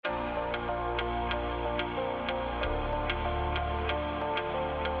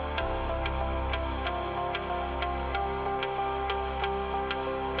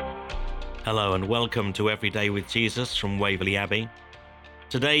Hello and welcome to Everyday with Jesus from Waverley Abbey.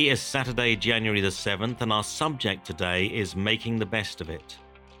 Today is Saturday, January the 7th, and our subject today is making the best of it.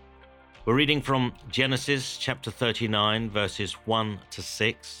 We're reading from Genesis chapter 39, verses 1 to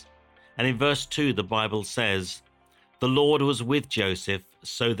 6. And in verse 2, the Bible says, "The Lord was with Joseph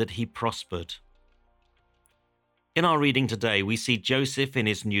so that he prospered." In our reading today, we see Joseph in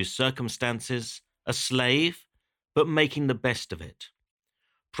his new circumstances, a slave, but making the best of it.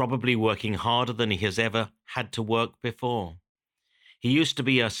 Probably working harder than he has ever had to work before. He used to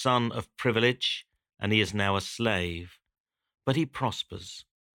be a son of privilege, and he is now a slave, but he prospers.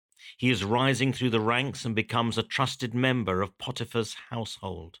 He is rising through the ranks and becomes a trusted member of Potiphar's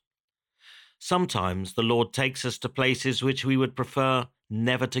household. Sometimes the Lord takes us to places which we would prefer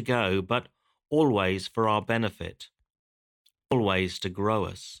never to go, but always for our benefit, always to grow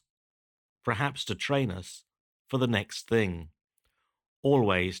us, perhaps to train us for the next thing,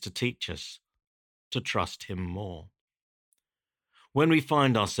 always to teach us to trust him more. When we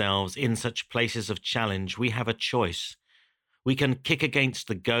find ourselves in such places of challenge, we have a choice. We can kick against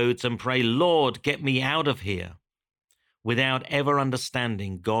the goads and pray, "Lord, get me out of here," without ever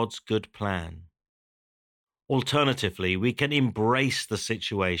understanding God's good plan. Alternatively, we can embrace the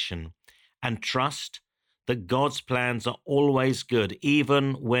situation and trust that God's plans are always good,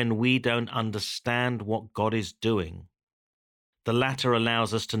 even when we don't understand what God is doing. The latter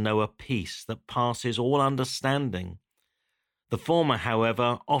allows us to know a peace that passes all understanding. The former,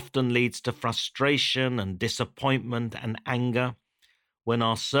 however, often leads to frustration and disappointment and anger when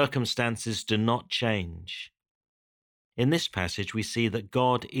our circumstances do not change. In this passage, we see that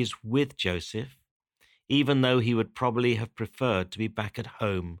God is with Joseph, even though he would probably have preferred to be back at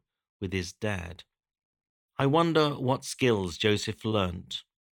home with his dad. I wonder what skills Joseph learnt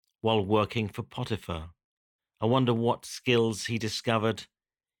while working for Potiphar. I wonder what skills he discovered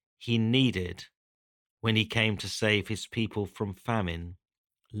he needed when he came to save his people from famine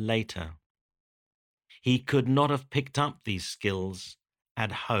later. He could not have picked up these skills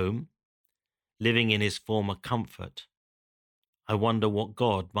at home, living in his former comfort. I wonder what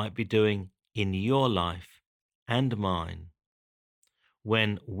God might be doing in your life and mine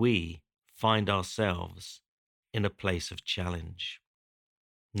when we find ourselves in a place of challenge.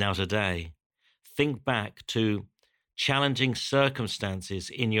 Now today, think back to challenging circumstances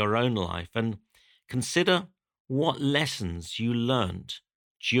in your own life and consider what lessons you learnt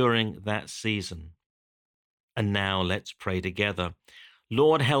during that season. And now let's pray together.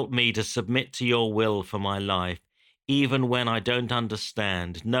 Lord, help me to submit to your will for my life, even when I don't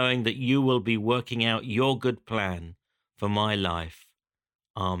understand, knowing that you will be working out your good plan for my life.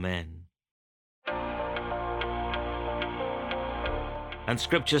 Amen. And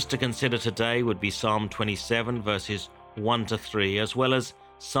scriptures to consider today would be Psalm 27, verses 1 to 3, as well as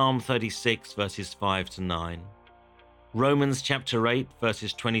Psalm 36, verses 5 to 9. Romans chapter 8,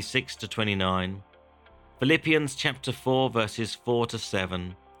 verses 26 to 29. Philippians chapter 4, verses 4 to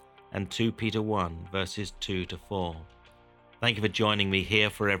 7. And 2 Peter 1, verses 2 to 4. Thank you for joining me here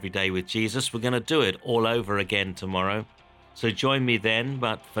for Everyday with Jesus. We're going to do it all over again tomorrow. So join me then,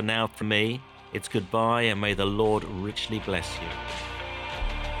 but for now, for me, it's goodbye, and may the Lord richly bless you.